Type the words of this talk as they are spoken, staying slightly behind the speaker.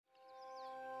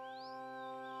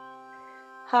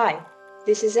Hi,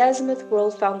 this is Azimuth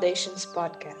World Foundation's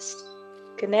podcast,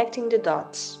 Connecting the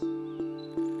Dots.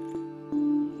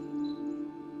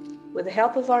 With the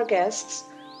help of our guests,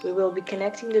 we will be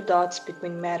connecting the dots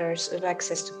between matters of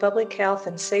access to public health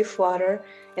and safe water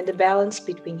and the balance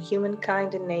between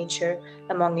humankind and nature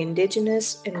among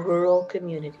indigenous and rural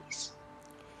communities.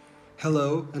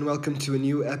 Hello and welcome to a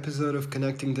new episode of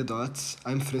Connecting the Dots.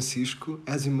 I'm Francisco,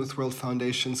 Azimuth World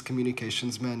Foundation's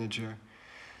Communications Manager.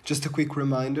 Just a quick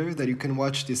reminder that you can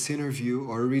watch this interview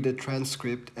or read a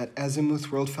transcript at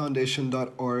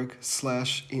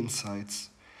azimuthworldfoundation.org/insights.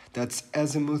 That's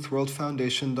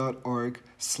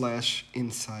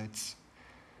azimuthworldfoundation.org/insights.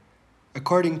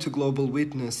 According to Global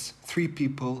Witness, 3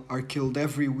 people are killed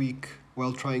every week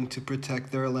while trying to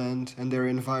protect their land and their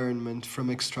environment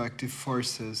from extractive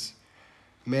forces.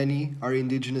 Many are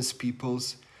indigenous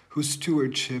peoples whose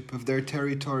stewardship of their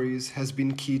territories has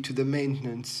been key to the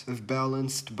maintenance of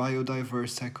balanced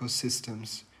biodiverse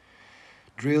ecosystems.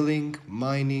 Drilling,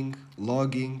 mining,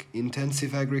 logging,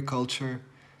 intensive agriculture,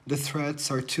 the threats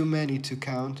are too many to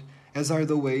count, as are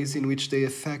the ways in which they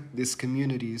affect these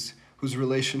communities, whose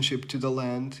relationship to the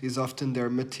land is often their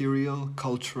material,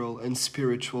 cultural, and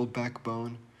spiritual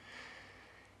backbone.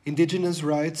 Indigenous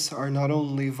rights are not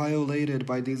only violated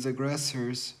by these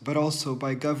aggressors, but also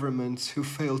by governments who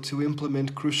fail to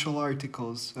implement crucial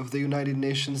articles of the United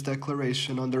Nations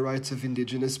Declaration on the Rights of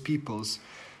Indigenous Peoples,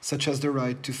 such as the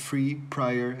right to free,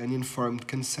 prior, and informed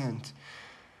consent.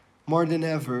 More than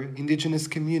ever, indigenous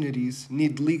communities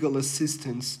need legal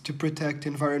assistance to protect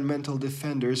environmental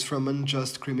defenders from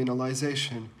unjust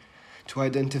criminalization, to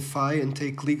identify and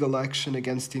take legal action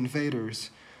against invaders,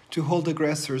 to hold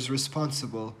aggressors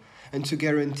responsible, and to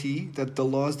guarantee that the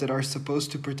laws that are supposed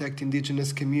to protect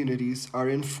indigenous communities are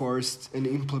enforced and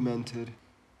implemented.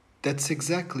 That's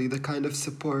exactly the kind of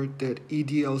support that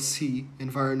EDLC,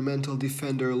 Environmental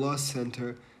Defender Law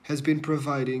Center, has been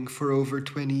providing for over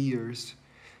 20 years.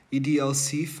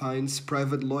 EDLC finds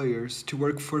private lawyers to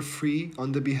work for free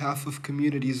on the behalf of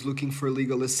communities looking for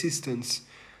legal assistance,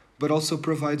 but also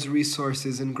provides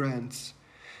resources and grants.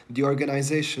 The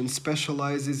organization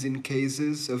specializes in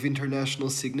cases of international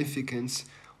significance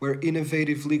where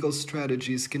innovative legal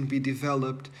strategies can be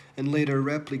developed and later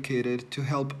replicated to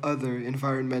help other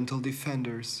environmental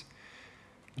defenders.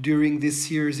 During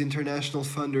this year's International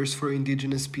Funders for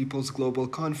Indigenous Peoples Global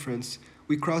Conference,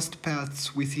 we crossed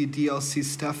paths with EDLC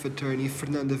staff attorney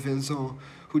Fernanda Venzon,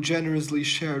 who generously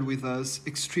shared with us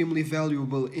extremely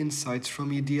valuable insights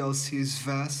from EDLC's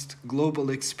vast global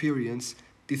experience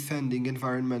defending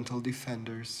environmental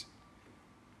defenders.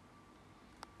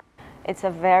 It's a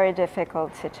very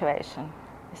difficult situation.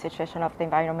 The situation of the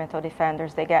environmental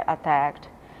defenders, they get attacked,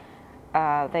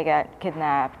 they get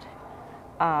kidnapped,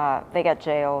 they get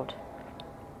jailed,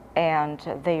 and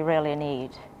they really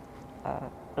need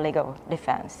legal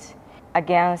defense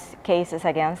against cases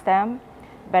against them,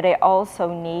 but they also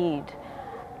need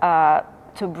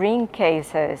to bring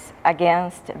cases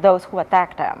against those who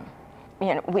attack them.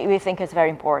 We think it's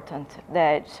very important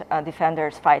that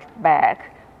defenders fight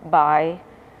back by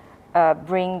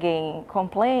bringing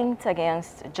complaints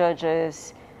against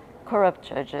judges, corrupt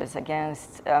judges,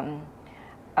 against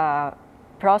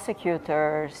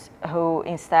prosecutors who,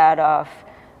 instead of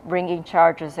bringing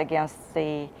charges against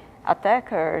the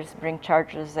attackers, bring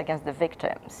charges against the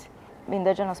victims.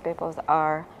 Indigenous peoples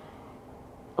are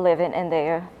living in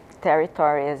their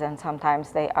territories, and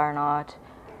sometimes they are not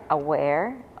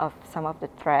aware of some of the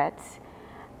threats.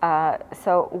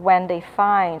 So when they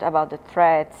find about the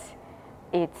threats,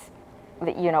 the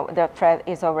threat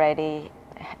is already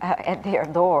at their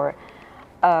door.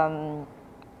 And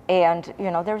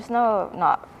there's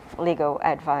not legal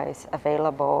advice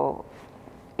available.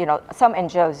 Some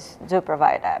NGOs do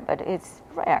provide that, but it's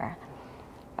rare.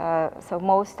 So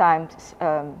most times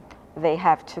they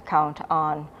have to count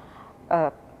on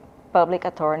public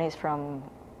attorneys from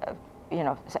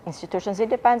institutions. It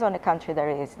depends on the country. There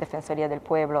is Defensoria del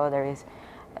Pueblo, there is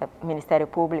Ministério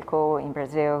Público in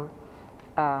Brazil.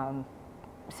 And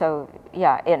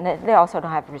they also don't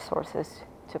have resources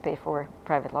to pay for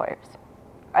private lawyers.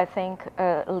 I think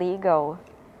legal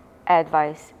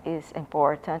advice is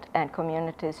important, and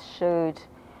communities should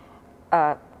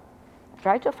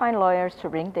try to find lawyers to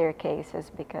bring their cases,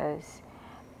 because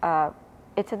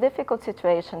it's a difficult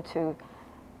situation to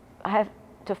have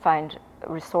to find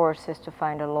resources to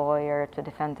find a lawyer to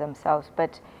defend themselves,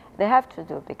 but they have to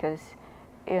do, because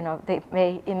it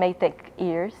may take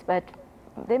years, but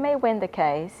they may win the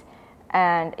case,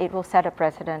 and it will set a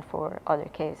precedent for other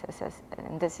cases,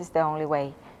 and this is the only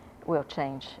way we'll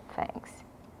change things.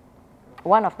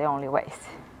 One of the only ways.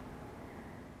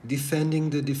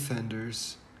 Defending the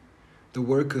defenders the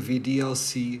work of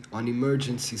EDLC on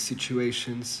emergency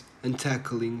situations and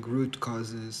tackling root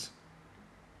causes.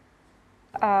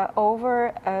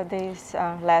 Over these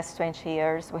last 20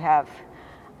 years, we have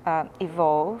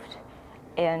evolved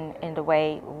in the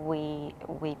way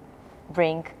we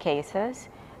bring cases.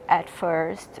 At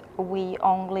first, we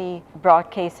only brought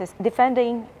cases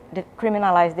defending the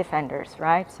criminalized defenders,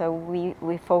 right? So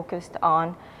we focused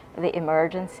on the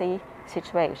emergency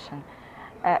situation.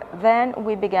 Then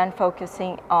we began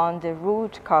focusing on the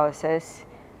root causes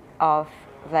of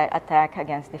that attack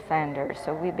against defenders.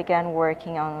 So we began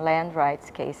working on land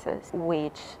rights cases,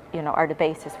 which are the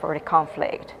basis for the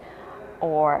conflict.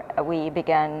 Or we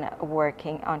began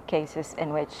working on cases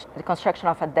in which the construction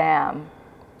of a dam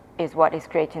is what is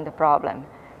creating the problem.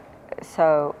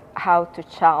 So how to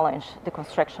challenge the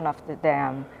construction of the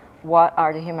dam? What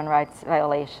are the human rights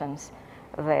violations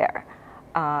there?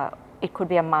 It could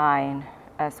be a mine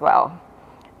as well.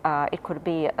 It could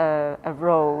be a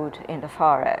road in the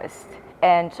forest.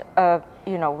 And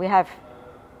we have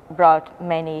brought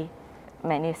many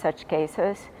such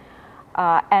cases,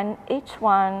 and each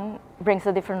one brings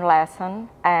a different lesson.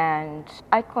 And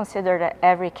I consider that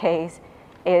every case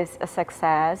is a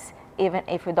success, even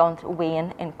if we don't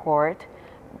win in court,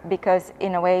 because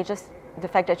in a way, just the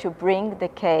fact that you bring the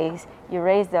case, you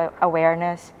raise the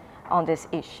awareness on this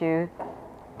issue,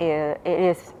 it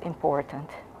is important.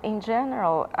 In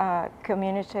general,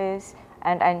 communities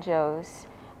and NGOs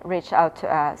reach out to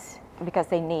us because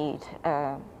they need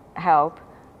help,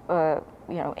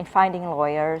 in finding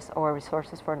lawyers or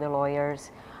resources for the lawyers,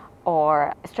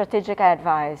 or strategic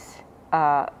advice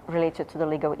related to the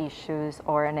legal issues,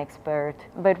 or an expert.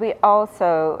 But we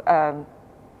also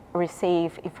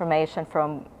receive information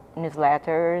from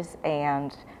newsletters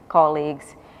and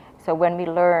colleagues. So when we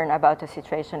learn about a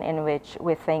situation in which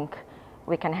we think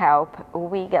we can help,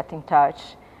 we get in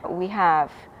touch. We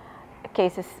have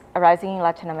cases arising in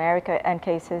Latin America and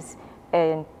cases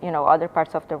in other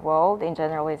parts of the world. In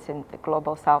general, it's in the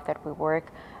global south that we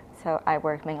work. So I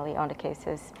work mainly on the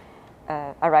cases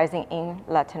arising in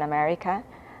Latin America,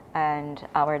 and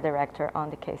our director on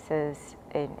the cases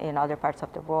in other parts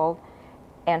of the world.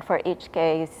 And for each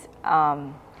case,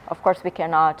 of course, we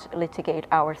cannot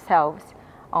litigate ourselves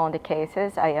on the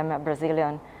cases. I am a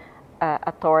Brazilian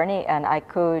attorney, and I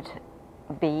could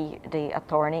be the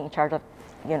attorney in charge of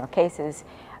cases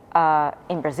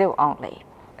in Brazil only.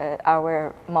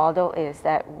 Our model is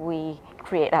that we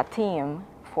create a team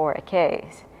for a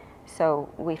case. So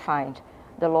we find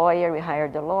the lawyer, we hire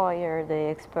the lawyer, the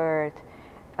expert,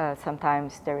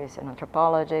 sometimes there is an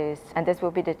anthropologist, and this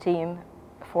will be the team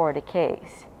for the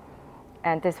case.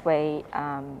 And this way,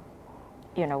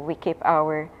 we keep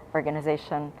our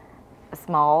organization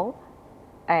small,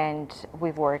 and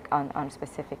we work on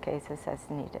specific cases as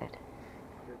needed.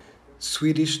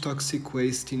 Swedish toxic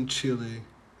waste in Chile,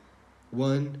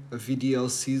 one of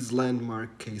EDLC's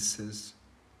landmark cases.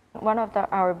 One of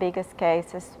our biggest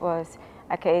cases was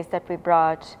a case that we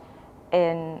brought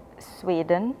in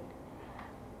Sweden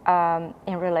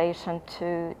in relation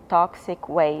to toxic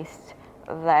waste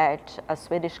that a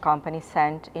Swedish company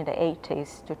sent in the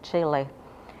 80s to Chile.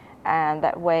 And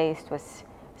that waste was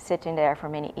sitting there for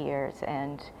many years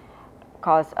and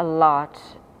caused a lot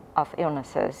of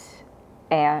illnesses,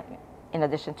 and in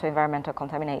addition to environmental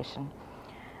contamination.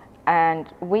 And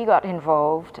we got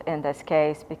involved in this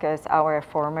case because our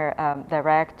former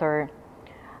director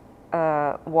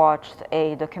watched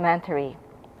a documentary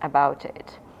about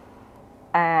it.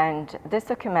 And this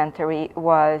documentary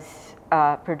was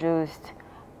produced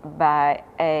by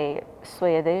a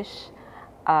Swedish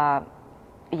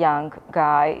young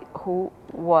guy who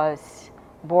was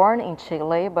born in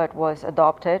Chile but was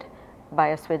adopted by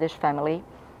a Swedish family.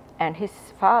 And his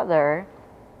father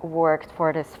worked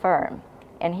for this firm.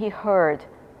 And he heard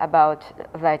about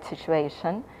that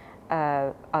situation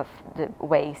of the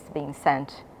waste being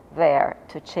sent there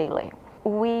to Chile.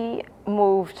 We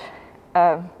moved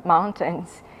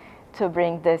mountains to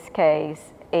bring this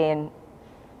case in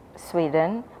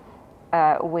Sweden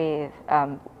with,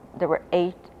 there were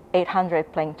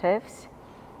 800 plaintiffs,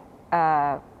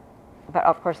 but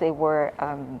of course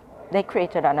they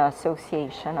created an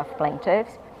association of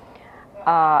plaintiffs,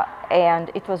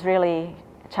 and it was really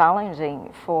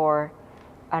challenging for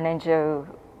an NGO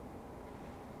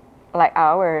like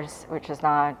ours, which is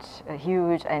not a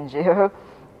huge NGO,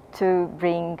 to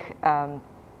bring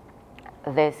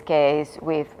this case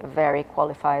with very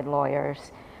qualified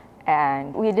lawyers.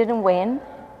 And we didn't win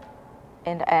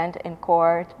in the end in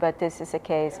court, but this is a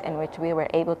case in which we were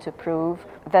able to prove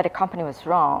that the company was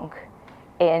wrong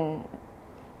in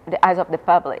the eyes of the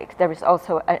public. There is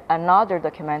also another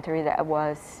documentary that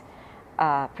was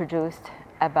produced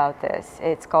about this.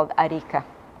 It's called Arica.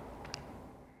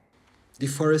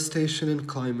 Deforestation and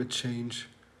climate change,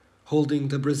 holding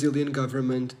the Brazilian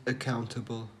government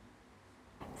accountable.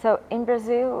 So in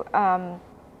Brazil,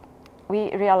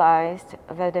 we realized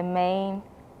that the main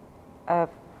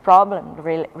problem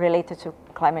related to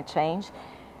climate change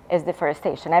is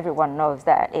deforestation. Everyone knows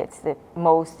that it's the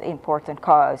most important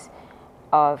cause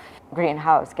of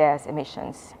greenhouse gas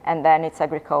emissions, and then it's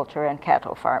agriculture and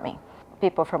cattle farming.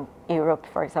 People from Europe,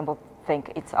 for example,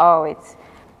 think it's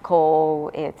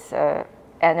coal, it's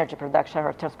energy production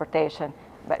or transportation,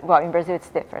 but well, in Brazil it's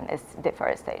different, it's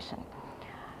deforestation.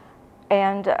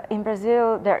 And in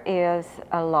Brazil there is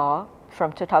a law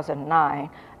from 2009,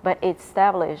 but it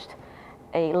established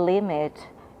a limit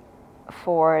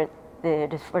for the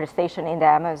deforestation in the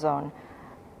Amazon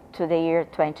to the year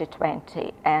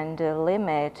 2020, and the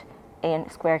limit in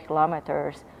square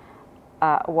kilometers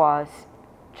was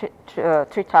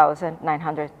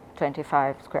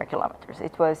 3,925 square kilometers.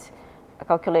 It was a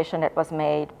calculation that was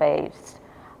made based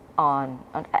on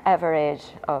an average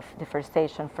of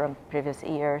deforestation from previous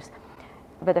years.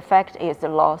 But the fact is, the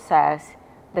law says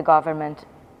the government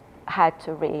had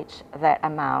to reach that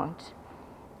amount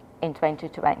in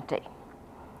 2020.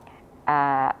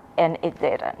 And it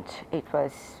didn't. It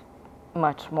was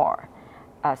much more.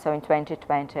 So in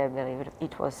 2020, I believe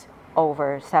it was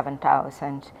over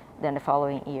 7,000. Then the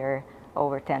following year,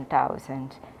 over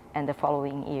 10,000. And the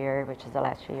following year, which is the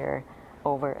last year,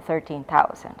 over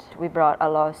 13,000. We brought a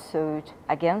lawsuit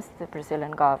against the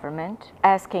Brazilian government,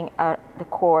 asking the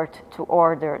court to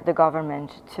order the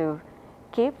government to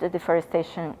keep the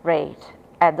deforestation rate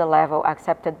at the level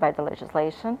accepted by the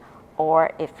legislation,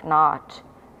 or if not,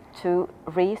 to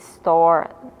restore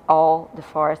all the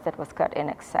forest that was cut in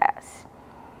excess.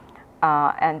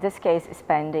 And this case is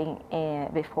pending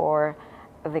before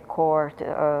the court,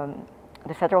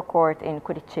 the federal court in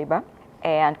Curitiba.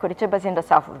 And Curitiba is in the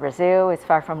south of Brazil, it's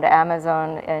far from the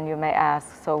Amazon, and you may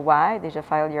ask, so why did you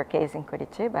file your case in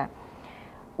Curitiba?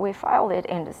 We filed it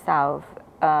in the south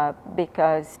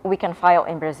because we can file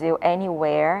in Brazil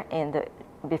anywhere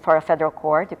before a federal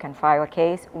court. You can file a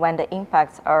case when the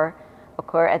impacts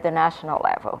occur at the national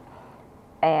level.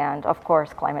 And of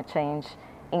course, climate change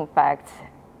impacts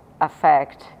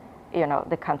affect,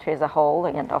 the country as a whole,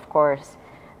 and of course,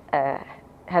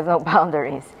 has no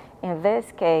boundaries. In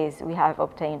this case, we have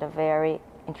obtained a very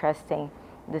interesting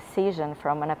decision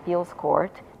from an appeals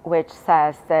court, which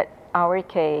says that our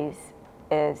case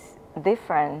is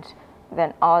different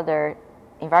than other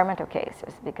environmental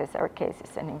cases, because our case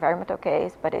is an environmental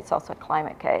case, but it's also a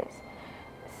climate case.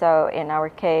 So in our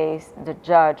case, the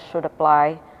judge should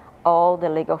apply all the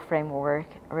legal framework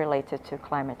related to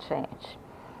climate change.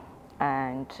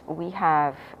 And we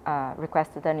have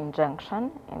requested an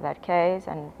injunction in that case,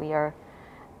 and we are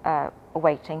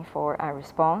waiting for a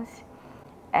response.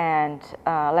 And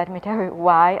let me tell you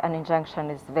why an injunction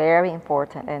is very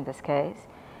important in this case,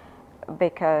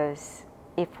 because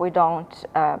if we don't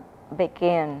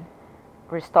begin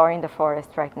restoring the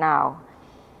forest right now,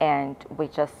 and we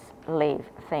just leave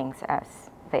things as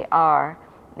they are,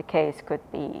 the case could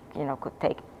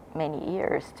take many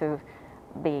years to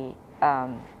be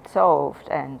solved,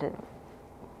 and the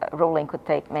ruling could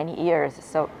take many years.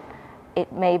 So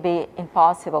it may be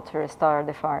impossible to restore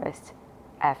the forest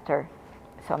after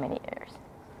so many years.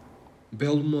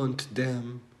 Belmont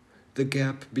Dam, the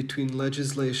gap between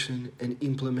legislation and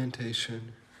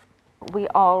implementation. We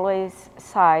always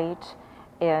cite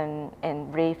in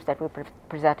briefs that we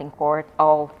present in court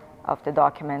all of the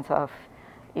documents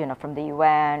from the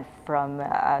UN, from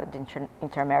the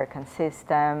Inter-American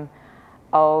system,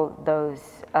 all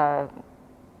those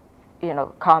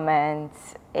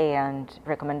comments and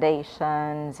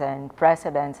recommendations and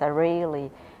precedents are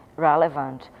really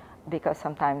relevant, because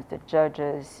sometimes the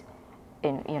judges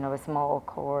in a small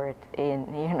court, in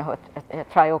a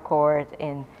trial court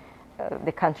in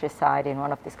the countryside in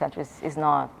one of these countries is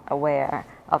not aware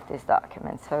of these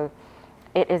documents. So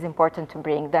it is important to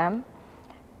bring them.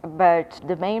 But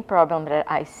the main problem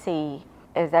that I see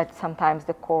is that sometimes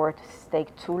the courts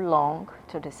take too long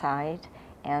to decide,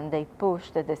 and they push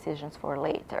the decisions for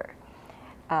later.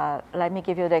 Let me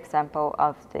give you the example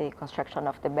of the construction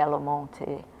of the Belo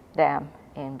Monte Dam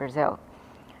in Brazil.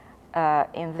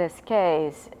 In this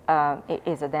case, it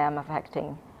is a dam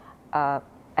affecting at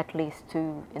least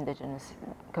 2 indigenous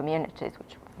communities,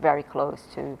 which are very close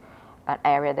to an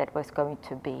area that was going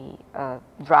to be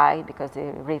dry because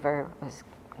the river was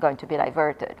going to be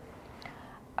diverted.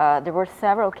 There were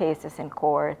several cases in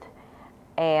court,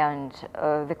 and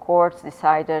the courts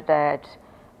decided that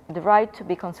the right to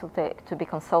be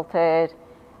consulted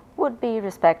would be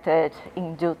respected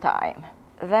in due time.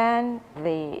 Then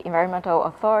the environmental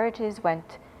authorities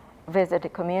went visit the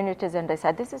communities and they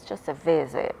said, this is just a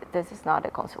visit, this is not a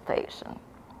consultation.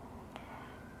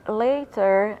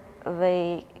 Later,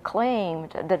 they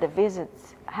claimed that the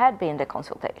visits had been the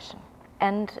consultation.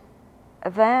 And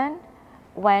then,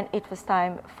 when it was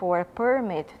time for a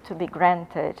permit to be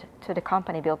granted to the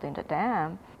company building the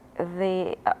dam,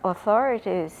 the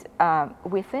authorities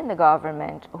within the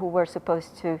government who were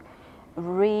supposed to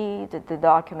read the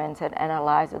documents and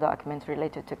analyze the documents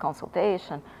related to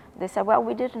consultation, they said, well,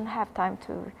 we didn't have time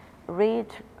to read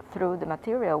through the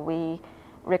material. We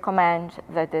recommend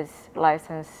that this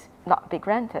license not be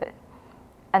granted.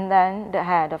 And then the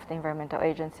head of the environmental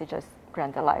agency just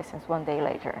granted the license 1 day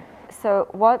later. So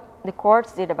what the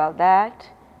courts did about that,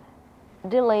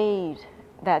 delayed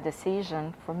that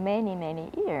decision for many, many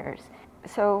years.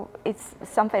 So it's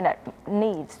something that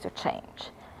needs to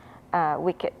change.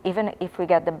 Even if we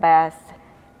get the best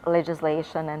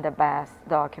legislation and the best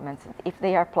documents, if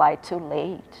they are applied too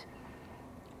late,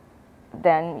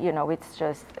 then it's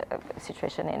just a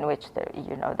situation in which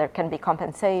there can be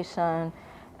compensation,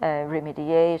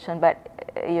 remediation, but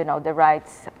the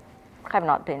rights have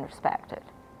not been respected.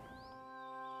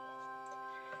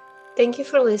 Thank you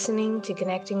for listening to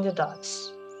Connecting the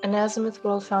Dots, an Azimuth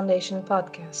World Foundation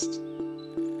podcast.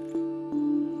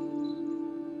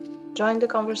 Join the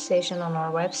conversation on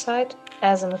our website,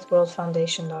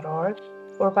 azimuthworldfoundation.org,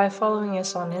 or by following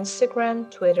us on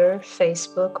Instagram, Twitter,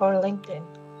 Facebook, or LinkedIn.